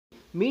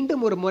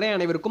மீண்டும் ஒரு முறை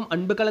அனைவருக்கும்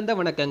அன்பு கலந்த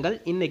வணக்கங்கள்.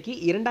 இன்னைக்கு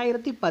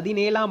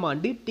 2017ஆம்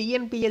ஆண்டு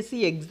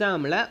TNPSC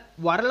எக்ஸாமில்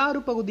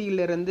வரலாறு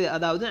பகுதியிலிருந்து,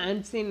 அதாவது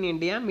ancient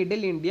India,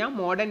 middle India,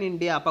 modern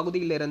India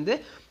பகுதியிலிருந்து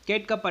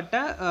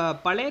கேட்கப்பட்ட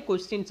பழைய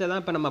கொஸ்டின்ஸை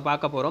தான் இப்போ நம்ம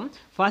பார்க்க போகிறோம்.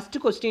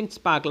 ஃபர்ஸ்ட்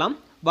கொஸ்டின்ஸ் பார்க்கலாம்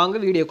வாங்க,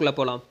 வீடியோக்குள்ளே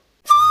போகலாம்.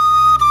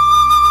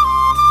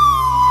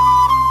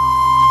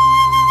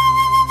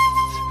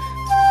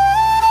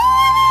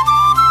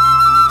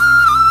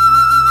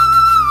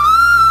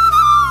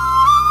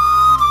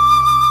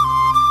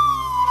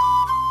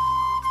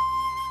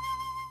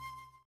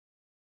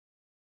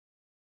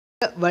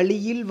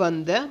 வழியில்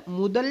வந்த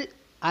முதல்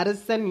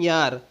அரசன்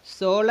யார்?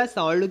 சோழ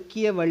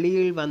சாளுக்கிய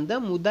வழியில் வந்த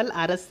முதல்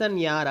அரசன்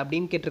யார்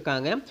அப்படின்னு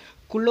கேட்டிருக்காங்க.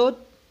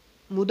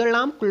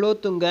 முதலாம்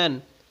குலோத்துங்கன்.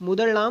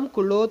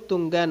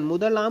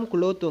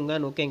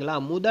 ஓகேங்களா,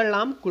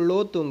 முதலாம்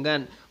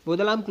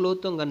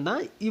குலோத்துங்கன்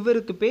தான்.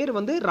 இவருக்கு பேர்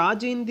வந்து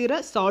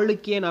ராஜேந்திர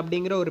சாளுக்கியன்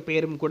அப்படிங்கிற ஒரு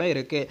பேரும் கூட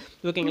இருக்கு.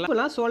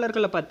 ஓகேங்களா,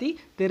 சோழர்களை பத்தி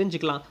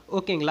தெரிஞ்சுக்கலாம்.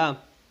 ஓகேங்களா,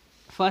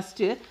 ஃபர்ஸ்ட்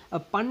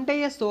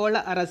பண்டைய சோழ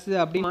அரசு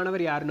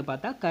அப்படிமானவர் யாருன்னு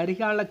பார்த்தா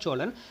கரிகால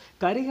சோழன்.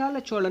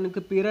 கரிகால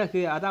சோழனுக்கு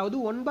பிறகு, அதாவது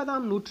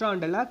 9ஆம்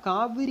நூற்றாண்டில்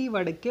காவிரி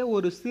வடக்கே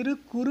ஒரு சிறு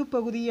குறு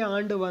பகுதியை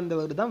ஆண்டு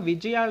வந்தவர் தான்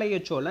விஜயாலய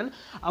சோழன்.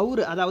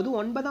 அதாவது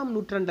 9ஆம்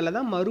நூற்றாண்டில்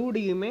தான்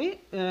மறுபடியுமே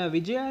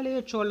விஜயாலய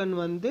சோழன்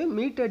வந்து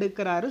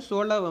மீட்டெடுக்கிறாரு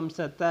சோழ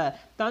வம்சத்தை.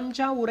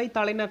 தஞ்சாவூரை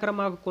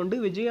தலைநகரமாக கொண்டு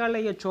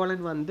விஜயாலய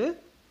சோழன் வந்து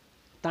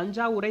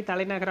தஞ்சாவூரை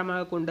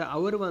தலைநகரமாக கொண்டு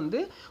அவர் வந்து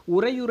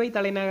உறையூரை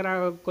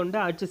தலைநகராக கொண்டு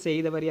ஆட்சி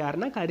செய்தவர்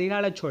யாருன்னா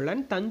கரிகால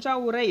சோழன்.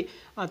 தஞ்சாவூரை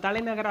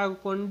தலைநகராக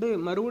கொண்டு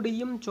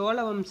மறுபடியும் சோழ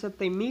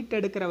வம்சத்தை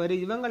மீட்டெடுக்கிறவர்.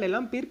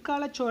 இவங்களெல்லாம்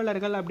பிற்கால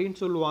சோழர்கள் அப்படின்னு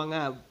சொல்லுவாங்க.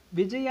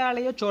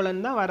 விஜயாலய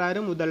சோழன் தான்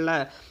வராரு முதல்ல.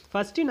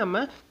 ஃபர்ஸ்ட்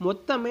நம்ம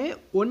மொத்தமே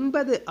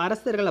 9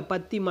 அரசர்களை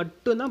பற்றி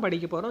மட்டும்தான்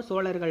படிக்க போகிறோம்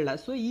சோழர்களில்.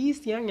 ஸோ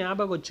ஈஸியாக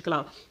ஞாபகம்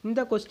வச்சுக்கலாம்.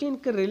 இந்த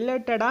கொஸ்டினுக்கு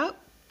ரிலேட்டடாக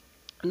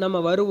நம்ம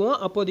வருவோம்,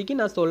 அப்போதைக்கு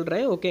நான்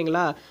சொல்கிறேன்.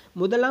 ஓகேங்களா,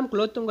 முதலாம்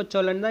குலோத்துங்க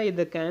சோழன் தான்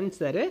இதுக்கு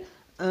ஆன்சரு.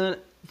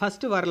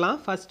 ஃபஸ்ட்டு வரலாம்.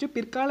 ஃபஸ்ட்டு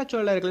பிற்கால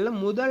சோழர்களில்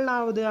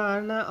முதலாவது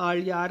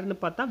ஆள் யாருன்னு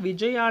பார்த்தா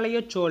விஜயாலய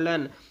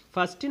சோழன்.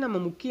 ஃபஸ்ட்டு நம்ம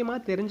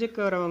முக்கியமாக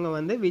தெரிஞ்சுக்கிறவங்க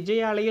வந்து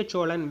விஜயாலய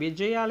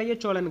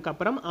சோழனுக்கு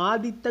அப்புறம்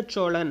ஆதித்த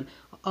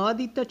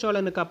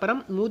சோழனுக்கு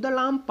அப்புறம்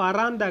முதலாம்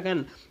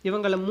பராந்தகன்.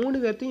 இவங்களை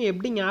 3 பேர்த்தையும்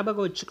எப்படி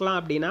ஞாபகம் வச்சுக்கலாம்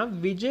அப்படின்னா,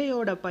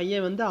 விஜயோட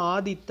பையன் வந்து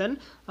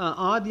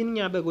ஆதின்னு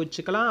ஞாபகம்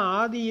வச்சுக்கலாம்.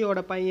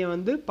 ஆதியோட பையன்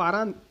வந்து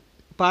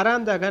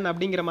பராந்தகன்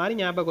அப்படிங்கிற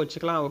மாதிரி ஞாபகம்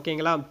வச்சுக்கலாம்.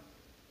 ஓகேங்களா,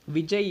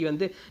 விஜய்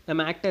வந்து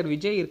நம்ம ஆக்டர்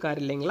விஜய் இருக்கார்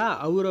இல்லைங்களா,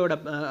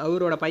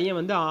 அவரோட பையன்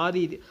வந்து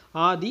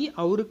ஆதி,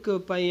 அவருக்கு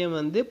பையன்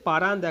வந்து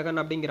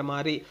பராந்தகன் அப்படிங்கிற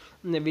மாதிரி.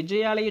 இந்த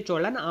விஜயாலய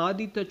சோழன்,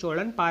 ஆதித்த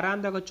சோழன்,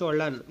 பராந்தக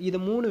சோழன், இது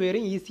 3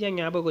 பேரும் ஈஸியாக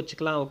ஞாபகம்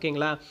வச்சுக்கலாம்.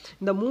 ஓகேங்களா,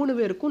 இந்த 3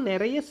 பேருக்கும்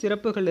நிறைய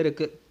சிறப்புகள்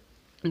இருக்குது.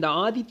 இந்த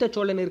ஆதித்த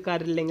சோழன்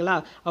இருக்கார் இல்லைங்களா,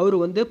 அவர்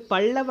வந்து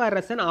பல்லவ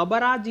அரசன்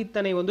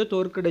அபராஜித்தனை வந்து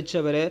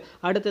தோற்கடிச்சவர்.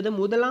 அடுத்தது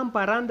முதலாம்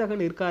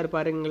பராந்தகன் இருக்கார்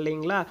பாருங்க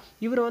இல்லைங்களா,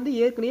 இவர் வந்து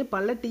ஏற்கனவே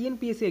பல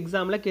TNPSC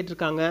எக்ஸாமில்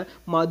கேட்டிருக்காங்க.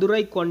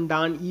 மதுரை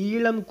கொண்டான்,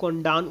 ஈழம்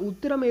கொண்டான்,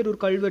 உத்திரமேரூர்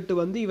கல்வெட்டு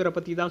வந்து இவரை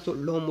பற்றி தான்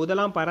சொல்லும்.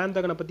 முதலாம்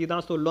பராந்தகனை பற்றி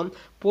தான் சொல்லும்.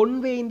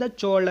 பொன்வேய்ந்த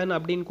சோழன்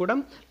அப்படின்னு கூட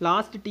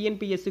லாஸ்ட்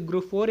TNPSC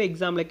குரூப் 4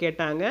 எக்ஸாமில்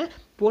கேட்டாங்க.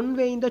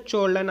 பொன்வேய்ந்த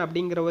சோழன்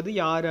அப்படிங்கிறது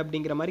யார்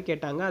அப்படிங்கிற மாதிரி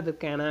கேட்டாங்க.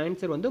 அதுக்கான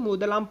ஆன்சர் வந்து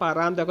முதலாம்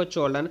பராந்தக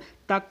சோழன்.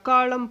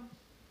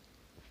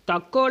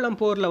 தக்கோலம்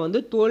போரில் வந்து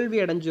தோல்வி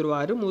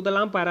அடைஞ்சிருவார்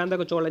முதலாம்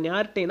பராந்தக சோழன்.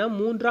 யார்கிட்டனா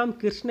 3ஆம்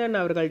கிருஷ்ணன்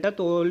அவர்கள்ட்ட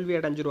தோல்வி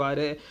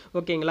அடைஞ்சிருவார்.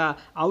 ஓகேங்களா,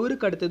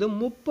 அவருக்கு அடுத்தது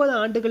 30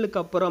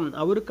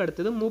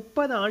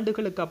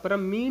 ஆண்டுகளுக்கு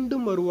அப்புறம்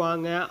மீண்டும்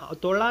வருவாங்க.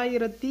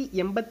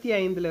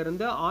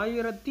 985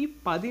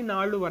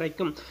 1014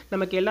 வரைக்கும்.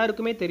 நமக்கு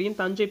எல்லாருக்குமே தெரியும்,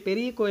 தஞ்சை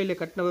பெரிய கோயிலை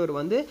கட்டினவர்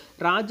வந்து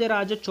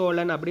ராஜராஜ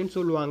சோழன் அப்படின்னு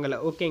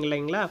சொல்லுவாங்கல்ல.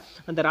 ஓகேங்களா,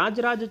 அந்த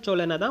ராஜராஜ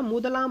சோழனை தான்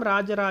முதலாம்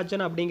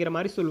ராஜராஜன் அப்படிங்கிற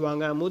மாதிரி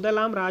சொல்லுவாங்க.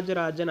 முதலாம்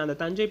ராஜராஜன் அந்த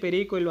தஞ்சை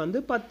பெரிய கோயில் வந்து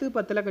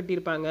 1010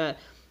 கட்டியிருப்பாங்க.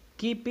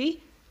 கிபி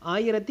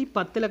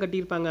 1010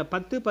 கட்டியிருப்பாங்க.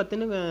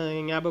 1010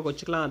 ஞாபகம்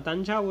வச்சுக்கலாம்.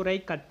 தஞ்சாவூரை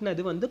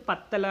கட்டினது வந்து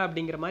 10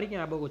 அப்படிங்கிற மாதிரி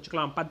ஞாபகம்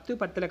வச்சுக்கலாம்.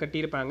 1010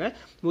 கட்டியிருப்பாங்க.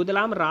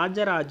 முதலாம்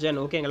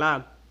ராஜராஜன். ஓகேங்களா,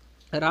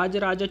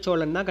 ராஜராஜ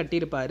சோழன் தான்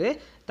கட்டியிருப்பாரு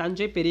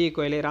தஞ்சை பெரிய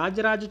கோயிலை.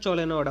 ராஜராஜ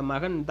சோழனோட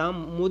மகன் தான்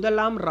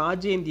முதலாம்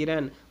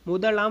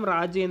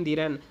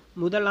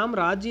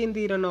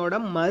ராஜேந்திரனோட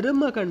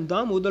மருமகன்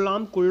தான்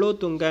முதலாம்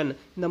குலோத்துங்கன்.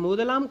 இந்த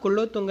முதலாம்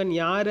குலோத்துங்கன்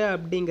யாரு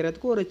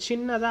அப்படிங்கிறதுக்கு ஒரு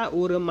சின்னதாக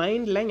ஒரு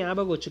மைண்டில்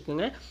ஞாபகம்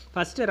வச்சுக்கோங்க.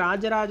 ஃபர்ஸ்ட்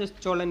ராஜராஜ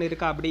சோழன்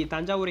இருக்கா அப்படி,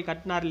 தஞ்சாவூரை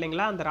கட்டினார்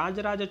இல்லைங்களா, அந்த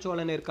ராஜராஜ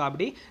சோழன் இருக்கா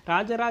அப்படி.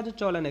 ராஜராஜ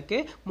சோழனுக்கு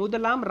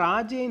முதலாம்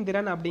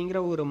ராஜேந்திரன்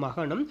அப்படிங்கிற ஒரு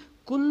மகனும்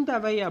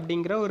குந்தவை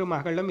அப்படிங்கிற ஒரு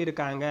மகளும்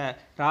இருக்காங்க.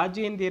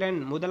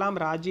 முதலாம்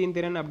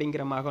ராஜேந்திரன்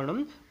அப்படிங்கிற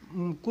மகனும்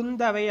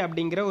குந்தவை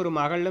அப்படிங்கிற ஒரு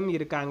மகளும்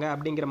இருக்காங்க.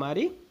 அப்படிங்கிற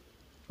மாதிரி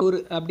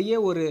அப்படியே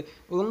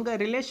உங்கள்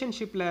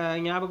ரிலேஷன்ஷிப்பில்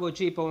ஞாபகம்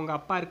வச்சு, இப்போ உங்கள்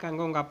அப்பா இருக்காங்க,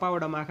 உங்கள்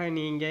அப்பாவோட மகன்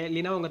நீங்கள்,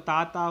 இல்லைன்னா உங்கள்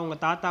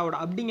தாத்தாவோட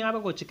அப்படி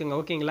ஞாபகம் வச்சுக்கோங்க.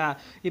 ஓகேங்களா,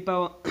 இப்போ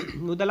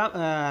முதலாம்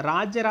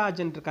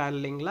ராஜராஜன் இருக்கார்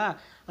இல்லைங்களா,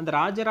 அந்த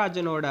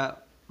ராஜராஜனோட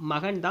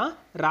மகன் தான்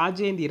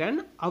ராஜேந்திரன்.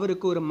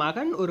 அவருக்கு ஒரு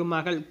மகன் ஒரு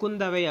மகள்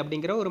குந்தவை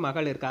அப்படிங்கிற ஒரு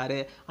மகள் இருக்காரு.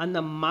 அந்த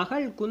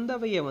மகள்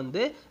குந்தவையை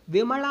வந்து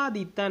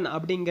விமலாதித்தன்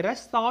அப்படிங்கிற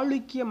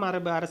சாளுக்கிய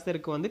மரபு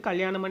அரசருக்கு வந்து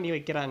கல்யாணம் பண்ணி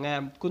வைக்கிறாங்க.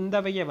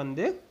 குந்தவையை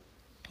வந்து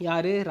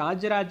யாரு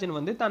ராஜராஜன்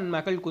வந்து தன்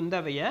மகள்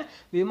குந்தவையை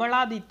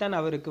விமலாதித்தன்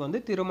அவருக்கு வந்து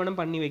திருமணம்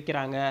பண்ணி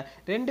வைக்கிறாங்க.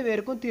 ரெண்டு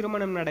பேருக்கும்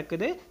திருமணம்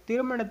நடக்குது.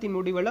 திருமணத்தின்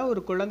முடிவில்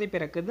ஒரு குழந்தை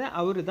பிறக்குது.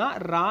 அவரு தான்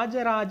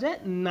ராஜராஜ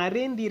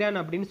நரேந்திரன்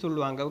அப்படின்னு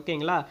சொல்லுவாங்க.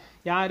 ஓகேங்களா?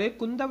 யாரு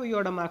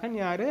குந்தவையோட மகன்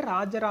யாரு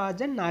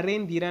ராஜராஜ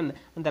நரேந்திரன்.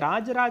 அந்த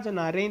ராஜராஜ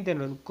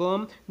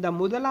நரேந்திரனுக்கும் இந்த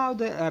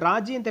முதலாவது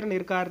ராஜேந்திரன்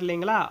இருக்கார்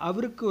இல்லைங்களா,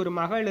 அவருக்கு ஒரு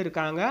மகள்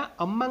இருக்காங்க,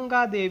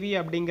 அம்மங்காதேவி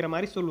அப்படிங்கிற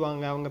மாதிரி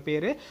சொல்லுவாங்க. அவங்க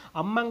பேரு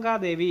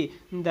அம்மங்காதேவி.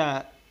 இந்த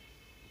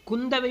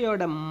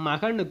குந்தவையோட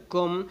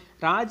மகனுக்கும்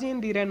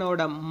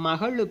ராஜேந்திரனோட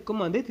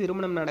மகளுக்கும் வந்து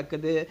திருமணம்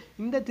நடக்குது.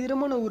 இந்த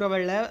திருமண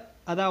உறவில்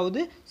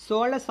அதாவது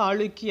சோழ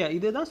சாளுக்கிய,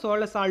 இதுதான்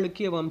சோழ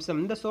சாளுக்கிய வம்சம்.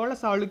 இந்த சோழ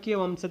சாளுக்கிய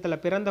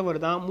வம்சத்தில் பிறந்தவர்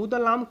தான்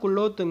முதலாம்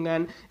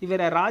குலோத்துங்கன்.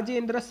 இவரை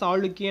ராஜேந்திர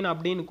சாளுக்கியன்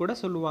அப்படின்னு கூட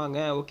சொல்லுவாங்க.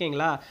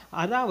 ஓகேங்களா?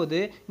 அதாவது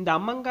இந்த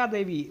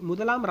அம்மங்காதேவி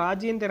முதலாம்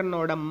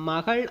ராஜேந்திரனோட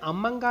மகள்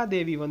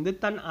அம்மங்காதேவி வந்து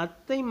தன்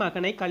அத்தை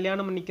மகனை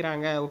கல்யாணம்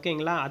பண்ணிக்கிறாங்க.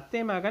 ஓகேங்களா?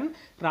 அத்தை மகன்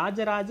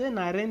ராஜராஜ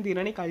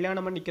நரேந்திரனை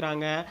கல்யாணம்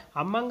பண்ணிக்கிறாங்க.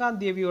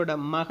 அம்மங்காதேவியோட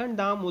மகன்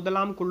தான்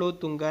முதலாம்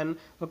குலோத்துங்கன்.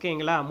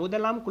 ஓகேங்களா?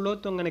 முதலாம்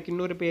குலோத்துங்கனுக்கு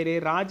இன்னொரு பேரு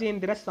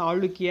ராஜேந்திர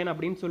சாளுக்கியன்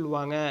அப்படின்னு சொல்லுவாங்க.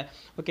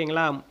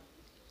 ஓகேங்களா?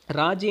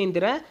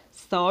 ராஜேந்திர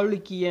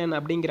சாளுக்கியன்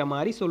அப்படிங்கிற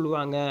மாதிரி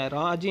சொல்லுவாங்க.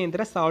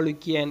 ராஜேந்திர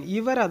சாளுக்கியன்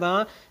இவரை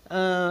தான்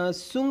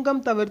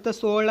சுங்கம் தவிர்த்த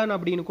சோழன்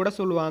அப்படின்னு கூட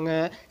சொல்லுவாங்க.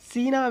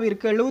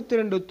 சீனாவிற்கு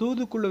 72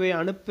 தூதுக்குழுவை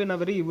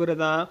அனுப்பினவர் இவர்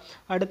தான்.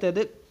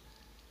 அடுத்தது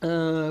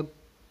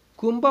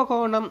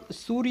கும்பகோணம்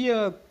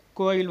சூரிய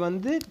கோயில்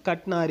வந்து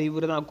கட்டினார்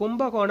இவர் தான்.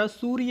 கும்பகோணம்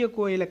சூரிய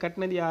கோயிலை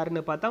கட்டினது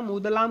யாருன்னு பார்த்தா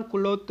முதலாம்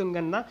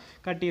குலோத்துங்கன் தான்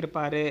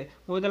கட்டியிருப்பாரு.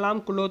 முதலாம்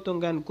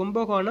குலோத்துங்கன்.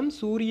 கும்பகோணம்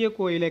சூரிய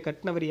கோயிலை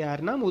கட்டினவர்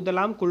யாருன்னா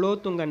முதலாம்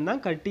குலோத்துங்கன்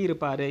தான்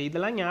கட்டியிருப்பாரு.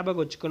 இதெல்லாம்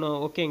ஞாபகம் வச்சுக்கணும்.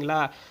 ஓகேங்களா?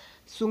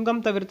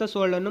 சுங்கம் தவிர்த்த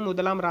சோழன்னு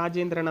முதலாம்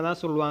ராஜேந்திரனை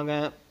தான் சொல்லுவாங்க.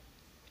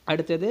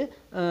 அடுத்தது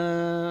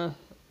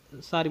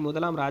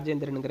முதலாம்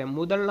ராஜேந்திரனுங்கிறேன்,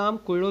 முதலாம்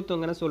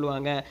குலோத்துங்கன்னு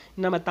சொல்லுவாங்க.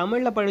 நம்ம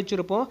தமிழில்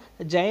படிச்சிருப்போம்.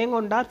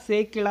 ஜெயங்கொண்டார்,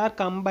 சேக்கிழார்,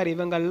 கம்பர்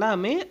இவங்க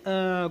எல்லாமே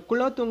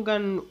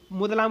குலோத்துங்கன்,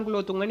 முதலாம்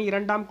குலோத்துங்கன்,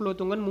 இரண்டாம்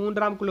குலோத்துங்கன்,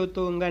 மூன்றாம்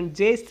குலோத்துங்கன்,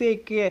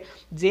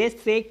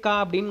 ஜேசேக்கா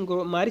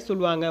அப்படிங்கிற மாதிரி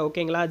சொல்லுவாங்க.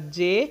 ஓகேங்களா?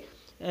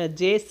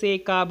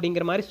 ஜேசேக்கா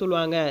அப்படிங்கிற மாதிரி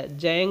சொல்லுவாங்க.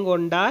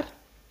 ஜெயங்கொண்டார்,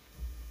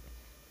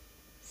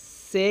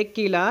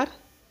 சேக்கிழார்,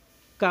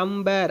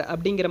 கம்பர்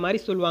அப்படிங்கிற மாதிரி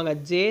சொல்லுவாங்க.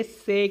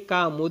 ஜேசேக்கா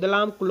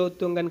முதலாம்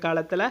குலோத்துங்கன்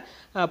காலத்தில்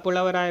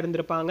புலவராக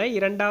இருந்திருப்பாங்க.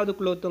 இரண்டாவது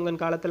குலோத்துங்கன்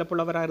காலத்தில்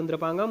புலவராக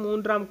இருந்திருப்பாங்க.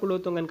 மூன்றாம்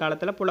குலோத்துங்கன்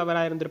காலத்தில்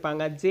புலவராக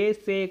இருந்திருப்பாங்க.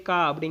 ஜேசேக்கா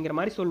அப்படிங்கிற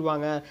மாதிரி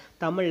சொல்லுவாங்க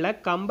தமிழில்.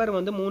 கம்பர்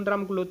வந்து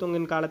மூன்றாம்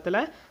குலோத்துங்கன் காலத்தில்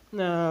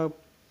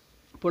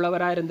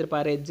புலவராக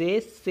இருந்திருப்பார்.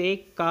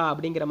 ஜேசேக்கா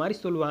அப்படிங்கிற மாதிரி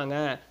சொல்லுவாங்க.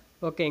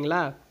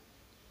 ஓகேங்களா?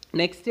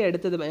 நெக்ஸ்ட்டு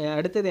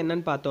அடுத்தது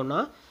என்னன்னு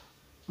பார்த்தோன்னா,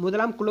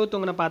 முதலாம்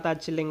குலோத்துங்கனை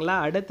பார்த்தாச்சு இல்லைங்களா?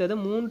 அடுத்தது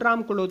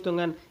மூன்றாம்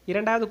குலோத்துங்கன்,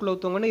 இரண்டாவது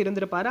குலோத்துங்கன்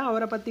இருந்திருப்பாரு.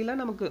 அவரை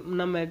பற்றிலாம்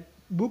நம்ம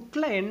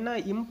புக்கில் என்ன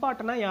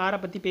இம்பார்ட்டனாக யாரை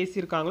பற்றி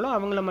பேசியிருக்காங்களோ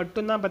அவங்கள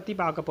மட்டும்தான் பற்றி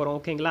பார்க்க போகிறோம்.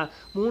 ஓகேங்களா?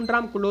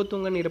 மூன்றாம்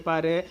குலோத்துங்கன்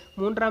இருப்பார்.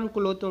 மூன்றாம்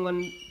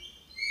குலோத்துங்கன்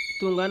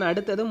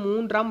அடுத்தது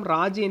மூன்றாம்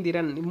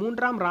ராஜேந்திரன்.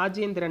 மூன்றாம்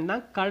ராஜேந்திரன்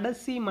தான்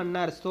கடைசி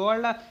மன்னர்.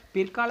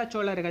 பிற்கால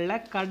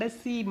சோழர்களில்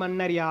கடைசி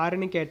மன்னர்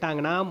யாருன்னு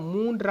கேட்டாங்கன்னா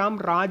மூன்றாம்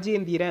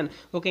ராஜேந்திரன்.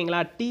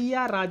 ஓகேங்களா?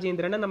 டிஆர்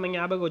ராஜேந்திரனை நம்ம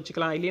ஞாபகம்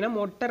வச்சுக்கலாம். இல்லைன்னா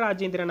மொட்டை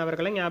ராஜேந்திரன்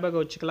அவர்களை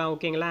ஞாபகம் வச்சுக்கலாம்.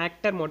 ஓகேங்களா?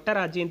 ஆக்டர் மொட்டை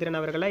ராஜேந்திரன்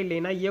அவர்களை,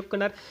 இல்லைன்னா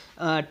இயக்குனர்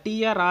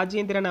டிஆர்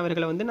ராஜேந்திரன்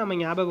அவர்களை வந்து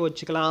நம்ம ஞாபகம்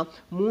வச்சுக்கலாம்.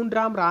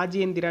 மூன்றாம்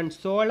ராஜேந்திரன்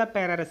சோழ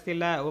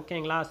பேரரசில்,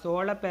 ஓகேங்களா,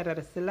 சோழ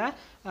பேரரசில்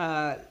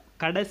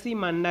கடைசி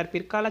மன்னர்.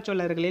 பிற்கால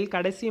சோழர்களில்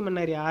கடைசி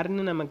மன்னர்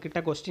யாருன்னு நம்ம கிட்ட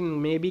கொஸ்டின்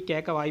மேபி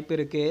கேட்க வாய்ப்பு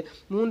இருக்குது.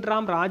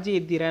 மூன்றாம்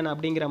ராஜேந்திரன்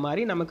அப்படிங்கிற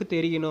மாதிரி நமக்கு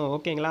தெரியணும்.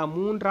 ஓகேங்களா?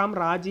 மூன்றாம்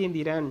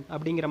ராஜேந்திரன்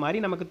அப்படிங்கிற மாதிரி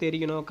நமக்கு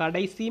தெரியணும்.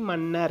 கடைசி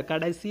மன்னர்,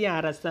 கடைசி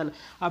அரசன்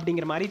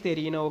அப்படிங்கிற மாதிரி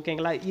தெரியணும்.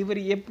 ஓகேங்களா?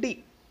 இவர்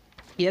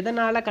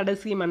எதனால்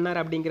கடைசி மன்னர்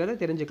அப்படிங்கிறத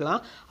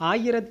தெரிஞ்சுக்கலாம்.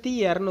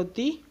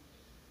 1279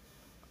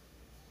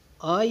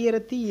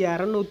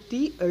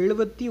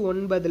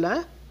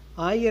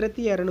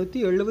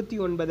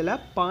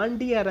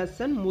 பாண்டிய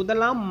அரசன்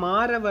முதலாம்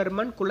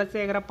மாரவர்மன்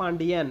குலசேகர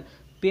பாண்டியன்,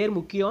 பேர்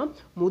முக்கியம்,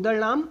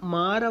 முதலாம்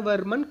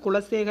மாரவர்மன்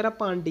குலசேகர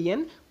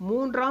பாண்டியன்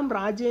மூன்றாம்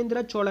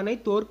ராஜேந்திர சோழனை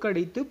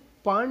தோற்கடித்து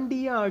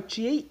பாண்டிய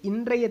ஆட்சியை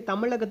இன்றைய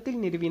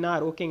தமிழகத்தில்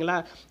நிறுவினார். ஓகேங்களா?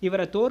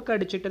 இவரை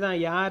தோற்கடிச்சிட்டு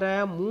தான் யாரை?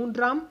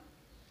 மூன்றாம்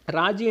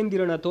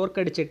ராஜேந்திரனை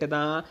தோற்கடிச்சிட்டு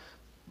தான்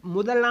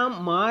முதலாம்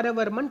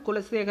மாரவர்மன்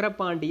குலசேகர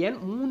பாண்டியன்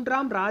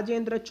மூன்றாம்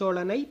ராஜேந்திர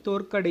சோழனை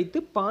தோற்கடித்து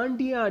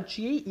பாண்டிய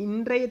ஆட்சியை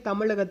இன்றைய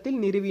தமிழகத்தில்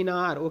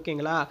நிறுவினார்.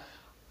 ஓகேங்களா?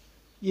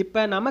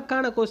 இப்போ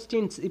நமக்கான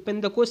கொஸ்டின்ஸ், இப்போ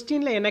இந்த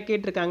கொஸ்டினில் என்ன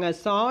கேட்டிருக்காங்க?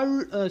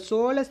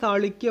 சோழ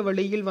சாளுக்கிய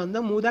வழியில் வந்த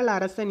முதல்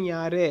அரசன்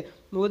யாரு?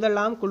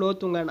 முதலாம்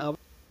குலோத்துங்கன்.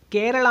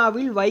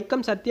 கேரளாவில்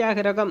வைக்கம்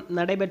சத்தியாகிரகம்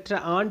நடைபெற்ற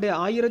ஆண்டு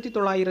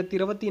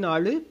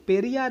 1924.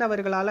 பெரியார்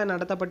அவர்களால்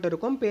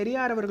நடத்தப்பட்டிருக்கும்.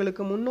 பெரியார்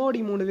அவர்களுக்கு முன்னோடி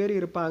 3 பேர்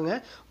இருப்பாங்க.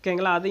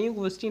 ஓகேங்களா? அதையும்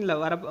கொஸ்டினில்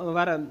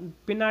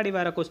பின்னாடி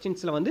வர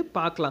கொஸ்டின்ஸில் வந்து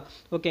பார்க்கலாம்.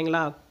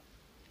 ஓகேங்களா?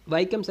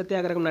 வைக்கம்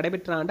சத்தியாகிரகம்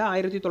நடைபெற்ற ஆண்டு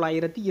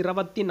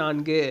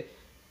 1924.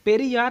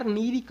 பெரியார்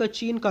நீதி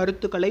கட்சியின்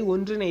கருத்துக்களை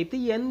ஒன்றிணைத்து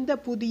எந்த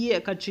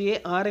புதிய கட்சியை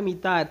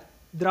ஆரம்பித்தார்?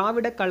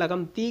 திராவிட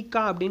கழகம்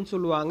தீகா அப்படின்னு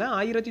சொல்லுவாங்க.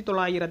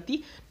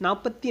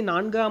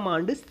 1944ஆம்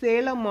ஆண்டு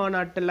சேலம்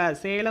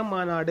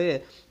மாநாடு.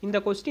 இந்த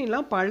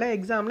கொஸ்டின்லாம் பல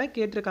எக்ஸாமில்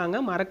கேட்டிருக்காங்க,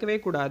 மறக்கவே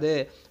கூடாது.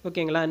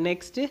 ஓகேங்களா.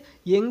 நெக்ஸ்ட்டு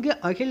எங்கு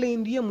அகில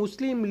இந்திய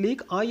முஸ்லீம்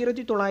லீக்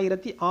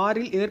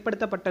 1906இல்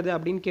ஏற்படுத்தப்பட்டது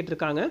அப்படின்னு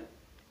கேட்டிருக்காங்க.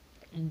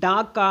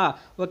 டாக்கா.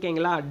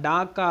 ஓகேங்களா.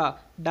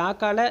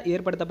 டாக்காவில்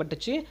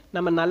ஏற்படுத்தப்பட்டுச்சு.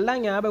 நம்ம நல்லா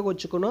ஞாபகம்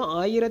வச்சுக்கணும்.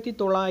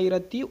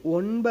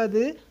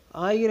 1909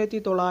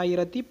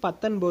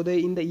 1919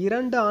 இந்த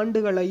 2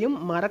 ஆண்டுகளையும்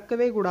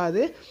மறக்கவே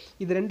கூடாது.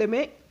 இது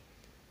ரெண்டுமே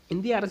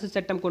இந்திய அரசு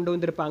சட்டம் கொண்டு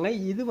வந்திருப்பாங்க.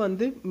 இது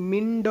வந்து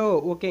மிண்டோ.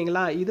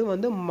 ஓகேங்களா. இது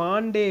வந்து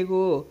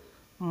மாண்டேகோ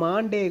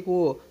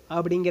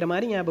அப்படிங்கிற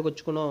மாதிரி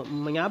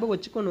ஞாபகம்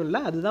வச்சுக்கணும்ல,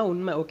 அதுதான்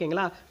உண்மை.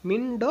 ஓகேங்களா.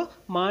 மிண்டோ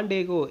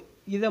மாண்டேகோ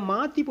இதை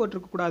மாற்றி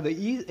போட்டிருக்கக்கூடாது.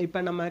 இப்போ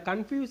நம்ம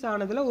கன்ஃபியூஸ்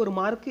ஆனதில் ஒரு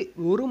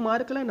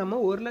மார்க்கில் நம்ம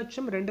 1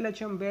 லட்சம் 2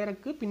 லட்சம்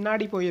பேருக்கு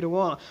பின்னாடி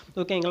போயிடுவோம்.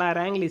 ஓகேங்களா.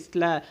 ரேங்க்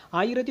லிஸ்ட்டில்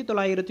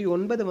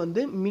 1909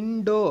 வந்து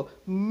மிண்டோ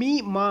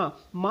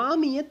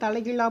மாமியை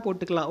தலைகீழாக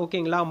போட்டுக்கலாம்.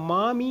 ஓகேங்களா.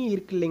 மாமி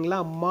இருக்கு இல்லைங்களா,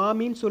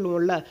 மாமின்னு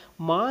சொல்லுவோம்ல,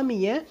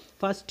 மாமியை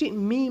ஃபஸ்ட்டு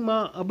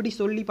மீமா அப்படி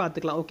சொல்லி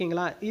பார்த்துக்கலாம்.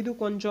 ஓகேங்களா. இது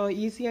கொஞ்சம்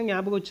ஈஸியாக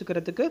ஞாபகம்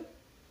வச்சுக்கிறதுக்கு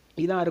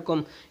இதாக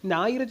இருக்கும். இந்த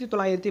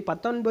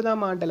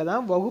 1919ஆம் ஆண்டில்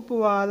தான்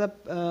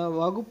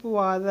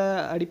வகுப்புவாத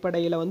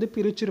அடிப்படையில் வந்து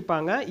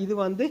பிரிச்சிருப்பாங்க. இது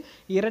வந்து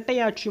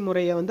இரட்டையாட்சி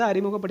முறையை வந்து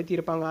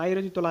அறிமுகப்படுத்தியிருப்பாங்க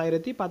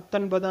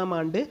 1919ஆம்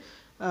ஆண்டு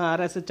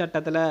அரசு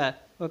சட்டத்தில்.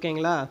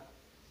 ஓகேங்களா.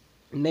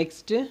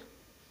 நெக்ஸ்ட்டு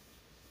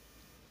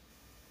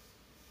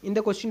இந்த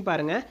கொஸ்டின்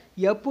பாருங்க.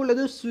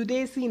 எப்பொழுது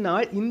சுதேசி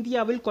நாள்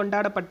இந்தியாவில்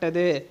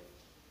கொண்டாடப்பட்டது?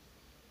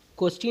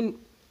 கொஸ்டின்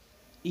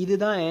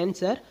இதுதான்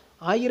ஆன்சர்.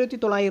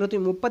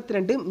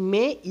 1932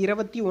 மே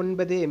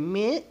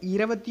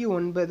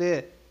 29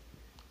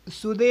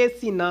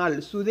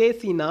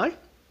 சுதேசி நாள்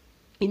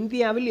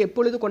இந்தியாவில்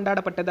எப்பொழுது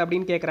கொண்டாடப்பட்டது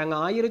அப்படின்னு கேட்குறாங்க.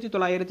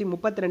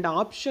 1932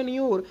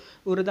 ஆப்ஷனையும்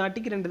ஒரு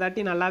தாட்டிக்கு 2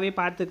 தாட்டி நல்லாவே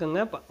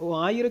பார்த்துக்கோங்க.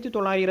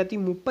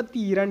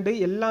 1932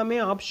 எல்லாமே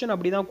ஆப்ஷன்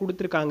அப்படி தான்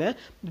கொடுத்துருக்காங்க.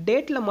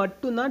 டேட்டில்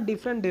மட்டும்தான்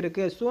டிஃப்ரெண்ட்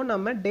இருக்குது. ஸோ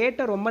நம்ம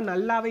டேட்டை ரொம்ப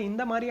நல்லாவே,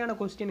 இந்த மாதிரியான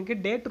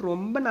கொஸ்டினுக்கு டேட்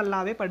ரொம்ப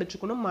நல்லாவே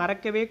படிச்சுக்கணும்,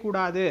 மறக்கவே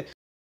கூடாது.